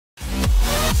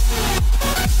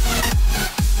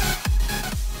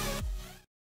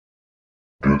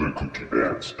the cookie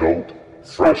dance, dope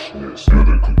freshness. Do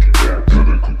the cookie dance, do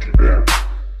the cookie dance,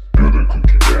 do the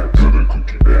cookie dance, do the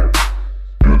cookie dance,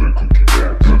 do the cookie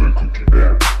dance, do the cookie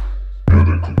dance, do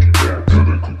the cookie dance, do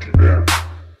the cookie dance.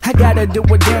 I gotta do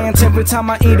a dance every time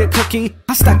I eat a cookie.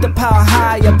 I stack the pile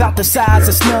high, about the size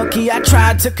of Snooki. I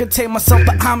tried to contain myself,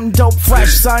 but I'm dope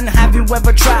fresh, son. Have you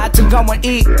ever tried to go and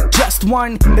eat just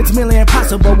one? It's merely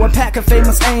impossible, a pack of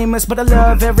famous Amos, but I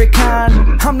love every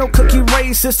kind. I'm no cookie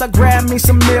racist, I grab me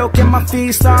some milk and my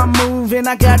feet start moving.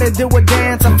 I gotta do a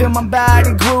dance, I feel my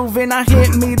body grooving. I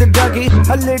hit me the Dougie,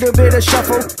 a little bit of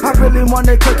shuffle. I really want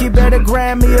a cookie, better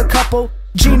grab me a couple.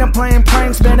 Gina playing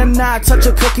pranks, better not touch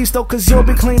a cookie store, cause you'll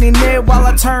be cleaning it while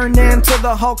I turn into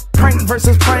the Hulk. Prank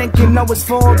versus prank, you know it's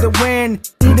for the win.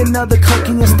 Eat another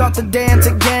cookie and start the dance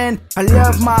again. I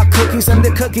love my cookies and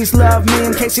the cookies love me.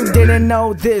 In case you didn't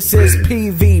know, this is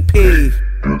PvP.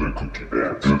 Do the cookie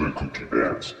dance, do the cookie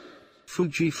dance.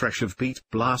 Fuji Fresh of Beat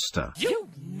Blaster.